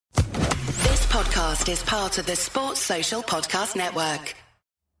podcast is part of the Sports Social Podcast Network.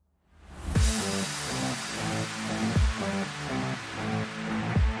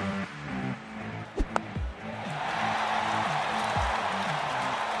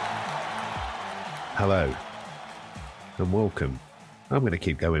 Hello and welcome. I'm going to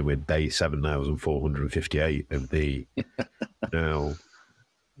keep going with day 7,458 of the now,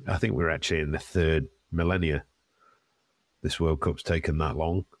 I think we're actually in the third millennia. This World Cup's taken that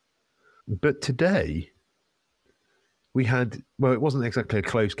long. But today we had, well, it wasn't exactly a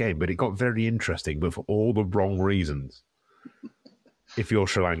close game, but it got very interesting, but for all the wrong reasons. If you're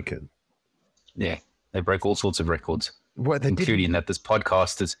Sri Lankan. Yeah, they broke all sorts of records. What, including that this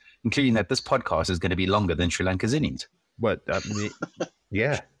podcast is going to be longer than Sri Lanka's innings. What?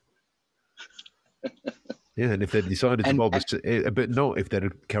 Yeah. Yeah, and if they decided to bowl, but not if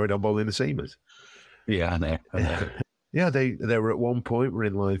they'd carried on bowling the seamers. Yeah, I know. Yeah, they were at one point, were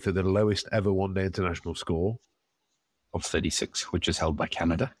in line for the lowest ever one-day international score. Of 36, which is held by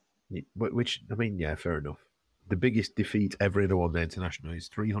Canada. Which, I mean, yeah, fair enough. The biggest defeat ever in a one-day international is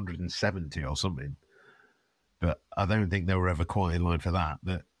 370 or something. But I don't think they were ever quite in line for that.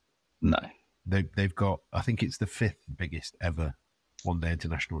 No. They've got, I think it's the fifth biggest ever one-day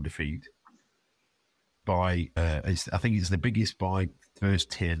international defeat. I think it's the biggest by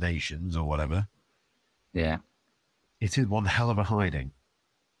first-tier nations or whatever. Yeah. It is one hell of a hiding.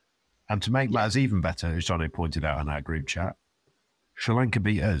 And to make matters even better, as Johnny pointed out in our group chat, Sri Lanka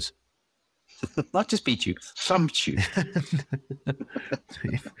beat us. Not just beat you, thumped you.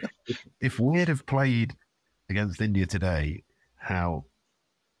 if we'd have played against India today, how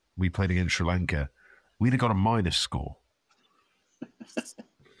we played against Sri Lanka, we'd have got a minus score.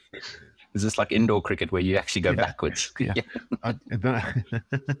 Is this like indoor cricket where you actually go backwards? Yeah.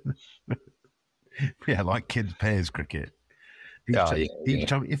 Yeah, like kids' pairs cricket. Each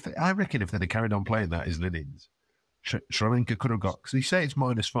time, I reckon if they'd have carried on playing that as an innings, Sri Lanka could have got, because you say it's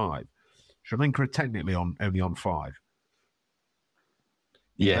 -5. Sri Lanka are technically only on 5.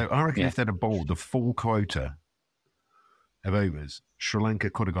 Yeah. So I reckon if they'd have bowled the full quota of overs, Sri Lanka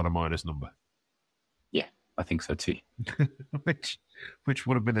could have got a minus number. Yeah, I think so too. which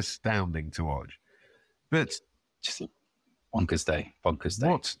would have been astounding to watch. But just a bonkers day.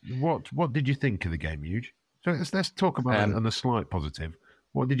 What did you think of the game, Huge? So let's talk about it on a slight positive.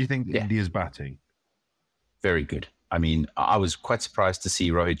 What did you think of India's batting? Very good. I mean, I was quite surprised to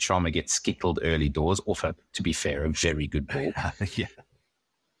see Rohit Sharma get skittled early doors off to be fair, a very good ball. Yeah.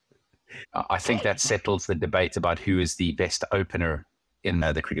 I think that settles the debate about who is the best opener in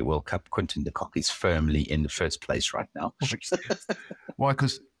the Cricket World Cup. Quinton de Kock is firmly in the first place right now. Why?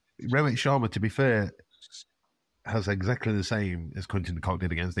 Because Rohit Sharma, to be fair, has exactly the same as Quinton de Kock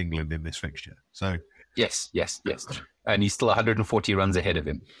did against England in this fixture. So yes. And he's still 140 runs ahead of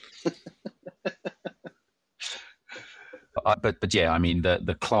him. But yeah, I mean,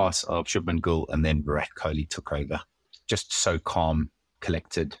 the class of Shubman Gill and then Virat Kohli took over. Just so calm,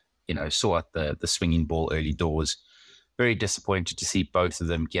 collected, saw out the swinging ball early doors. Very disappointed to see both of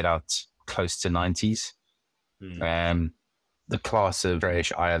them get out close to 90s. The class of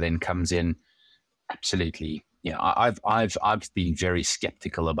Shreyas Iyer then comes in. Absolutely. I've been very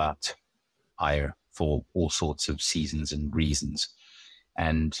skeptical about Iyer for all sorts of seasons and reasons.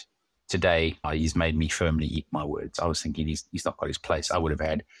 And today, he's made me firmly eat my words. I was thinking he's not got his place. I would have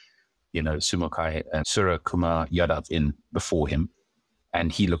had, Sumukai and Surya Kumar Yadav in before him.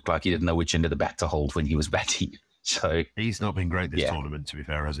 And he looked like he didn't know which end of the bat to hold when he was batting. So he's not been great this tournament, to be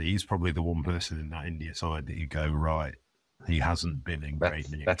fair, has he? He's probably the one person in that India side that you go, right, he hasn't been in great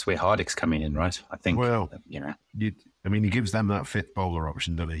nick. That's where Hardik's coming in, right? I think. Well, he gives them that fifth bowler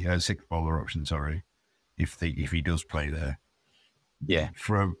option, doesn't he? Sixth bowler option, sorry, if he does play there. Yeah.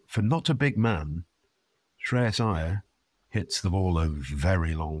 For not a big man, Shreyas Iyer hits the ball a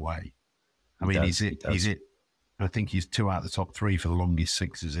very long way. I mean, he's I think he's 2 out of the top 3 for the longest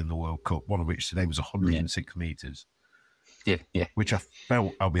sixes in the World Cup, one of which today was 106 metres. Yeah. Which I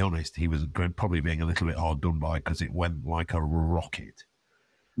felt, I'll be honest, he was probably being a little bit hard done by because it went like a rocket.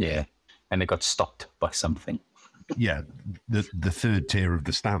 Yeah, and it got stopped by something. Yeah, the third tier of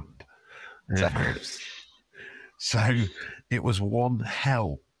the stand. Exactly. So it was one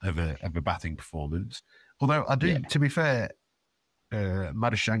hell of a batting performance. Although I do, to be fair,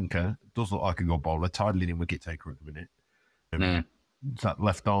 Madhushankar does look like a good bowler, tied leading wicket taker at the minute. It's that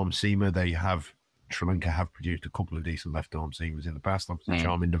left arm seamer. Sri Lanka have produced a couple of decent left arm seamers in the past. Obviously,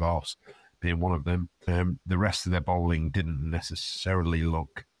 Charmin Devas being one of them. The rest of their bowling didn't necessarily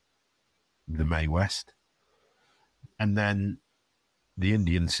look the Mae West. And then the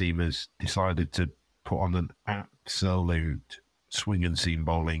Indian seamers decided to put on an absolute swing and seam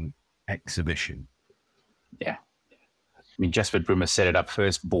bowling exhibition. Yeah. I mean, Jesper Brummer set it up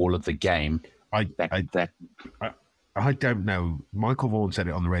first ball of the game. I don't know. Michael Vaughan said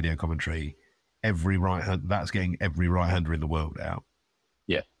it on the radio commentary. That's getting every right-hander in the world out.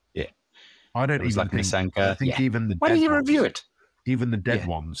 Yeah. I don't even think. I think even the. Why did you review it? Even the dead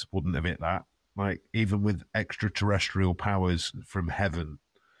ones wouldn't have hit that. Like, even with extraterrestrial powers from heaven,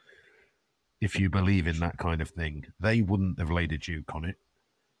 if you believe in that kind of thing, they wouldn't have laid a duke on it.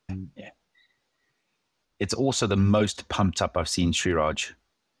 Yeah. It's also the most pumped up I've seen Sriraj.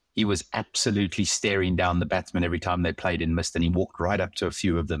 He was absolutely staring down the batsman every time they played and missed, and he walked right up to a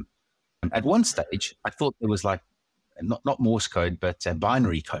few of them. At one stage, I thought there was like, not Morse code, but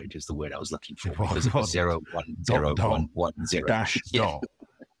binary code is the word I was looking for. Because it was 0, 1, 0, 1, 1, 0. Dash, dot,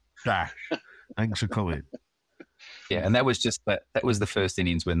 dash. Thanks for coming. Yeah, and that was that was the first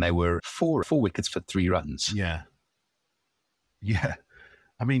innings when they were four wickets for 3 runs. Yeah.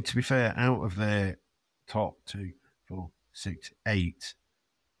 I mean, to be fair, out of their top 2, 4, 6, 8,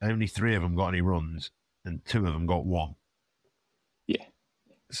 only 3 of them got any runs, and 2 of them got 1. Yeah.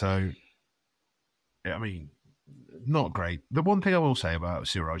 So, I mean, not great. The one thing I will say about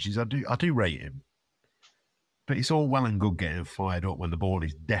Siraj is I do rate him, but it's all well and good getting fired up when the ball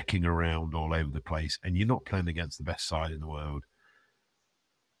is decking around all over the place and you're not playing against the best side in the world.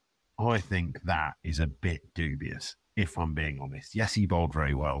 I think that is a bit dubious, if I'm being honest. Yes, he bowled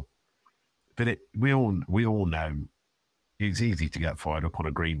very well, but we all know it's easy to get fired up on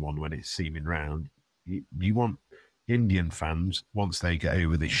a green one when it's seaming round. You want Indian fans, once they get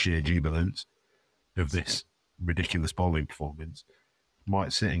over this sheer jubilance of this ridiculous bowling performance,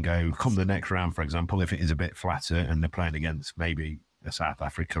 might sit and go, come the next round, for example, if it is a bit flatter and they're playing against maybe a South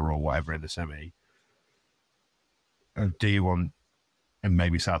Africa or whatever in the semi, do you want, and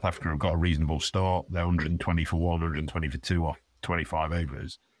maybe South Africa have got a reasonable start, they're 120 for 1, 120 for 2 off 25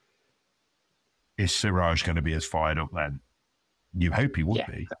 overs. Is Siraj going to be as fired up then? You hope he would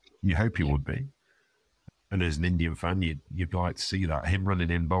be. You hope he would be. And as an Indian fan, you'd like to see that. Him running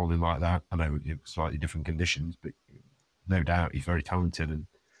in, bowling like that. I know it's slightly different conditions, but no doubt he's very talented.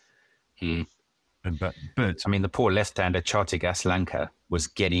 But I mean, the poor left-hander Chartik Aslanka was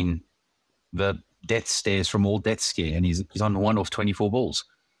getting the death stares from all death scare, and he's on 1 off 24 balls.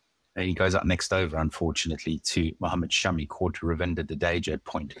 And he goes up next over, unfortunately, to Mohammad Shami, caught to Ravinder Jadeja at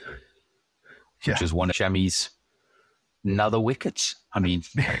point, which is one of Shami's another wickets. I mean,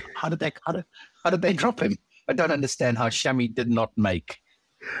 how did they drop him? I don't understand how Shami did not make.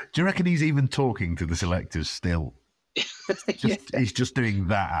 Do you reckon he's even talking to the selectors still? He's just doing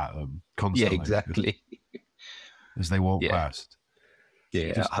that at them constantly. Yeah, exactly. As they walk past.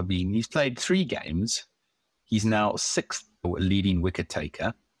 Yeah, I mean, he's played 3 games. He's now 6th leading wicket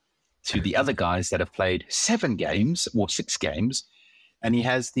taker to the other guys that have played 7 games or 6 games, and he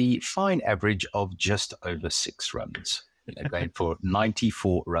has the fine average of just over 6 runs. Going for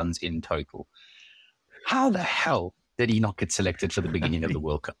 94 runs in total. How the hell did he not get selected for the beginning of the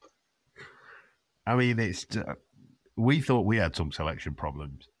World Cup? I mean, we thought we had some selection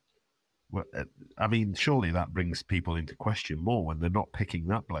problems. I mean, surely that brings people into question more when they're not picking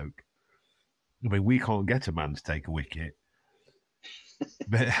that bloke. I mean, we can't get a man to take a wicket.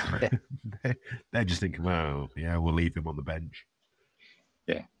 But they're just thinking, well, yeah, we'll leave him on the bench.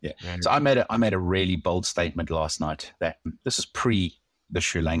 Yeah. So I made a really bold statement last night that this is pre the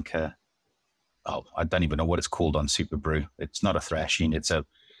Sri Lanka. Oh, I don't even know what it's called on Super Brew. It's not a thrashing. It's a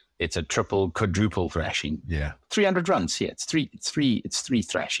triple, quadruple thrashing. Yeah, 300 runs. Yeah, it's three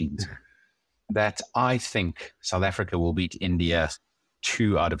thrashings. That I think South Africa will beat India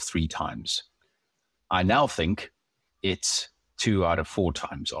 2 out of 3 times. I now think it's 2 out of 4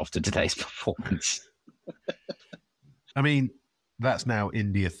 times after today's performance. I mean, that's now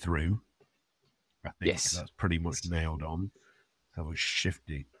India through. I think yes. That's pretty much nailed on. Have a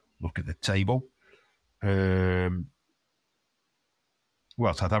shifty look at the table. Well,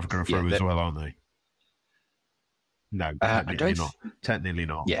 South Africa are through as well, aren't they? No, technically not. Technically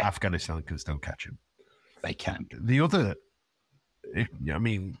not. Yeah. Afghanistan can still catch them. They can. The other, I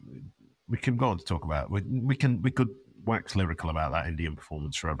mean, we can go on to talk about. We could wax lyrical about that Indian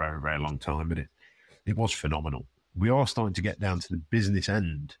performance for a very, very long time, but it was phenomenal. We are starting to get down to the business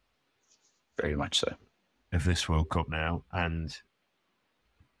end. Very much so. Of this World Cup now, and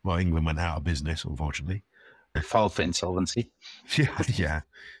well, England went out of business, unfortunately. Filed for insolvency. Yeah.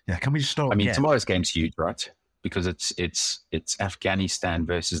 Can we just start? I mean, tomorrow's game's huge, right? Because it's Afghanistan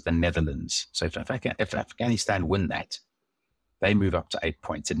versus the Netherlands. So if Afghanistan win that, they move up to 8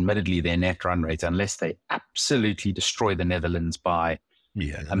 points. Admittedly, their net run rate, unless they absolutely destroy the Netherlands by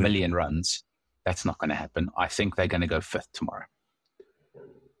a million runs, that's not going to happen. I think they're going to go 5th tomorrow.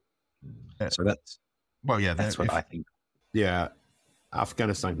 So that's what I think. Yeah,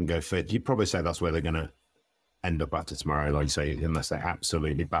 Afghanistan can go fifth. You'd probably say that's where they're going to end up after tomorrow, like you say, unless they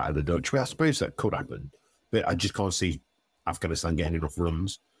absolutely batter the Dutch. Well, I suppose that could happen, but I just can't see Afghanistan getting enough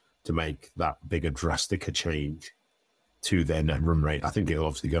runs to make that big a drastic a change to their net run rate. I think it'll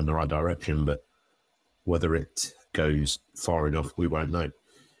obviously go in the right direction, but whether it goes far enough, we won't know.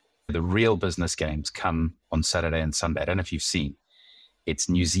 The real business games come on Saturday and Sunday. I don't know if you've seen. It's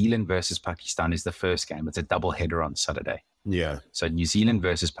New Zealand versus Pakistan is the first game. It's a double header on Saturday. Yeah. So New Zealand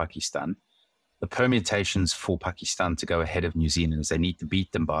versus Pakistan. The permutations for Pakistan to go ahead of New Zealand is they need to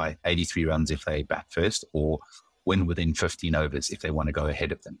beat them by 83 runs if they bat first, or win within 15 overs if they want to go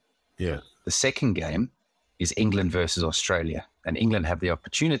ahead of them. Yeah. The second game is England versus Australia, and England have the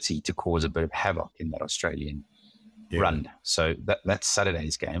opportunity to cause a bit of havoc in that Australian run. So that's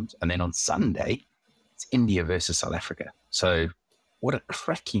Saturday's games. And then on Sunday, it's India versus South Africa. So what a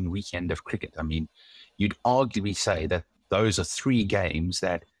cracking weekend of cricket. I mean, you'd arguably say that those are three games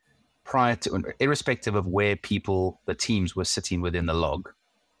that prior to, irrespective of where the teams were sitting within the log,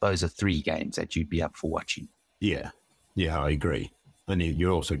 those are three games that you'd be up for watching. Yeah. Yeah, I agree. And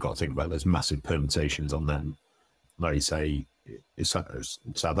you also got to think about there's massive permutations on them. Like you say,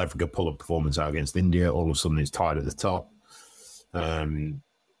 South Africa pull a performance out against India, all of a sudden it's tied at the top. You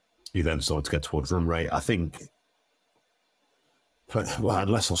then start to get towards run rate. I think,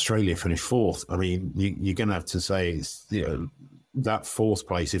 unless Australia finish fourth, I mean, you're going to have to say, that fourth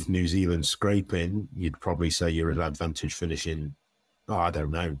place, if New Zealand's scraping, you'd probably say you're at advantage finishing, I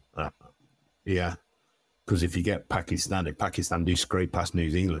don't know. Yeah. Because if you get Pakistan, if Pakistan do scrape past New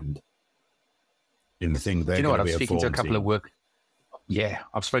Zealand in the thing, they're going to be a form team.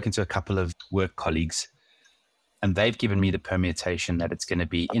 I've spoken to a couple of work colleagues, and they've given me the permutation that it's going to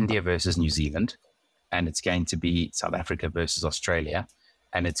be India versus New Zealand, and it's going to be South Africa versus Australia,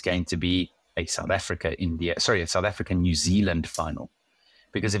 and it's going to be a South Africa-New Zealand final.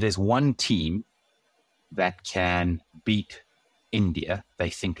 Because if there's one team that can beat India, they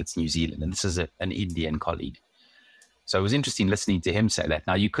think it's New Zealand. And this is an Indian colleague. So it was interesting listening to him say that.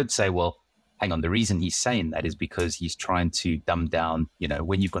 Now, you could say, well, hang on, the reason he's saying that is because he's trying to dumb down,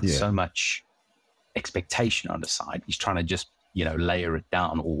 when you've got so much expectation on the side, he's trying to just, layer it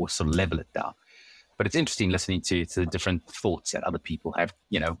down or sort of level it down. But it's interesting listening to the different thoughts that other people have.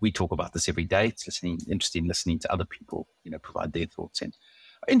 We talk about this every day. It's interesting listening to other people, provide their thoughts in.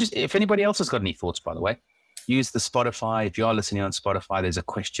 If anybody else has got any thoughts, by the way, use the Spotify. If you are listening on Spotify, there's a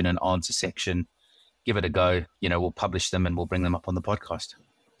question and answer section. Give it a go. We'll publish them and we'll bring them up on the podcast.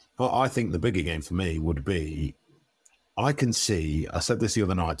 Well, I think the bigger game for me would be, I said this the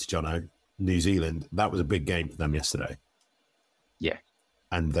other night to Jono, New Zealand, that was a big game for them yesterday. Yeah.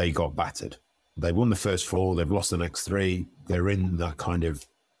 And they got battered. They won the first four. They've lost the next three. They're in that kind of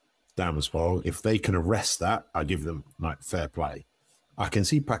downward spiral. If they can arrest that, I give them fair play. I can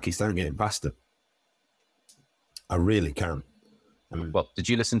see Pakistan getting past them. I really can. Well, did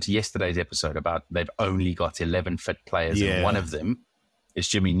you listen to yesterday's episode about they've only got 11 fit players, and one of them is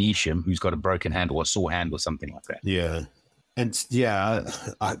Jimmy Neesham, who's got a broken hand or a sore hand or something like that. Yeah. And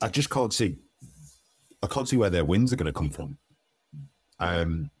I just can't see where their wins are going to come from.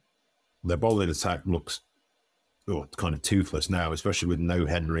 Their bowling attack looks kind of toothless now, especially with no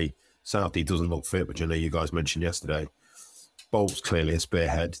Henry. Southey doesn't look fit, which I know you guys mentioned yesterday. Bolt's clearly a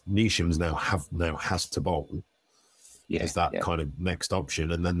spearhead. Neesham's now has to bowl. Is that kind of next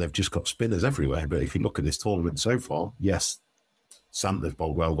option, and then they've just got spinners everywhere. But if you look at this tournament so far, yes, Santner's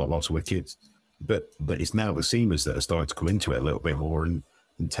bowled well, got lots of wickets, but it's now the seamers that are starting to come into it a little bit more and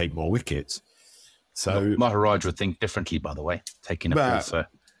take more wickets. So Maharaj would think differently, by the way, taking a pull.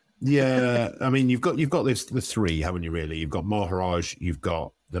 Yeah, I mean, you've got the three, haven't you? Really, you've got Maharaj, you've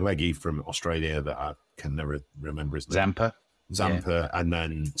got the leggy from Australia that I can never remember his name, Zampa, and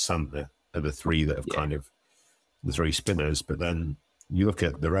then Santner are the three that have kind of the three spinners. But then you look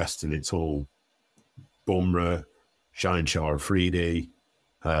at the rest, and it's all Bumrah, Shaheen Shah Afridi,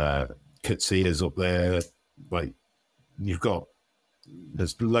 Katsia's up there. Like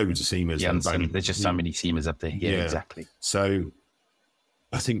there's loads of seamers. Yeah, there's just so many seamers up there. Yeah, exactly. So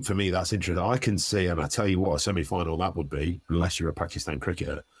I think for me that's interesting. I can see, and I tell you what, a semi-final that would be, unless you're a Pakistan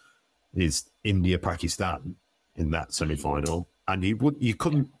cricketer, is India-Pakistan in that semi-final, and you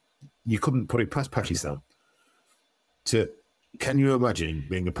couldn't put it past Pakistan. Can you imagine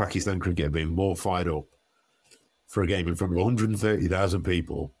being a Pakistan cricketer being more fired up for a game in front of 130,000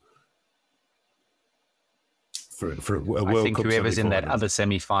 people for a World Cup? I think whoever's in that other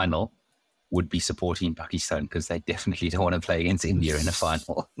semi-final would be supporting Pakistan because they definitely don't want to play against India in a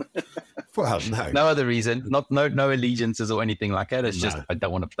final. Well, no other reason, no allegiances or anything like that. It's just I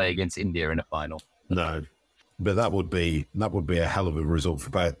don't want to play against India in a final. No, but that would be a hell of a result for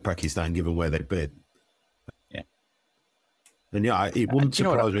Pakistan given where they've been. Yeah, and it wouldn't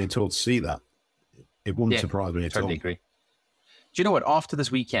surprise me at all to see that. It wouldn't surprise me at all. Totally agree. Do you know what? After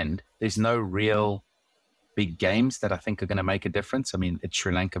this weekend, there's no real big games that I think are going to make a difference. I mean, it's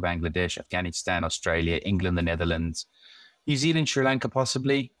Sri Lanka, Bangladesh, Afghanistan, Australia, England, the Netherlands, New Zealand, Sri Lanka,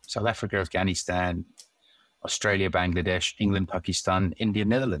 possibly, South Africa, Afghanistan, Australia, Bangladesh, England, Pakistan, India,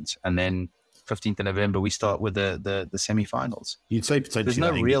 Netherlands. And then 15th of November, we start with the semi-finals. You'd say potentially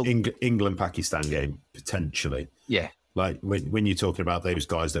no real England-Pakistan game, potentially. Yeah. Like when you're talking about those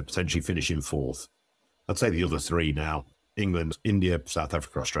guys that potentially finish in fourth, I'd say the other three now, England, India, South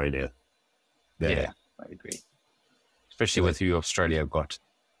Africa, Australia. Yeah, I agree. Especially with who Australia have got.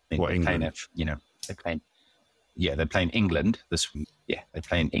 England? They're playing England this week. Yeah, they're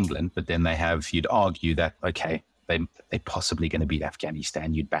playing England, but then you'd argue that, okay, they're possibly going to beat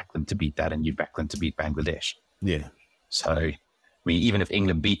Afghanistan. You'd back them to beat that, and you'd back them to beat Bangladesh. Yeah. So, I mean, even if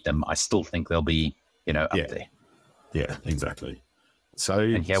England beat them, I still think they'll be, up there. Yeah, exactly.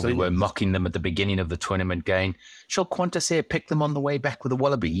 We were mocking them at the beginning of the tournament, going, shall Qantas Air pick them on the way back with the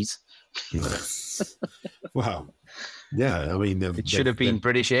Wallabies? Wow. Yeah, I mean... it should have been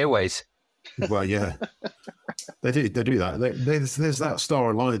British Airways. Well, yeah. They do that. There's that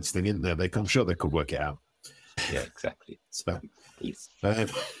Star Alliance thing, isn't there? I'm sure they could work it out. Yeah, exactly. So,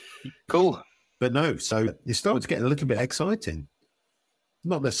 cool. But no, so it's starting to get a little bit exciting.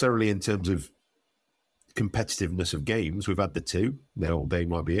 Not necessarily in terms of competitiveness of games. We've had the two. They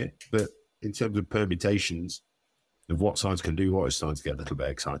might be it. But in terms of permutations of what sides can do, what is starting to get a little bit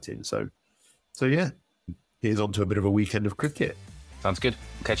exciting. So yeah, here's on to a bit of a weekend of cricket. Sounds good.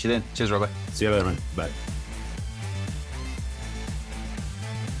 Catch you then. Cheers, Robert. See you later, man. Bye.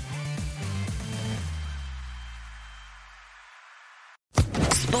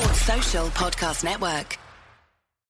 Sports Social Podcast Network.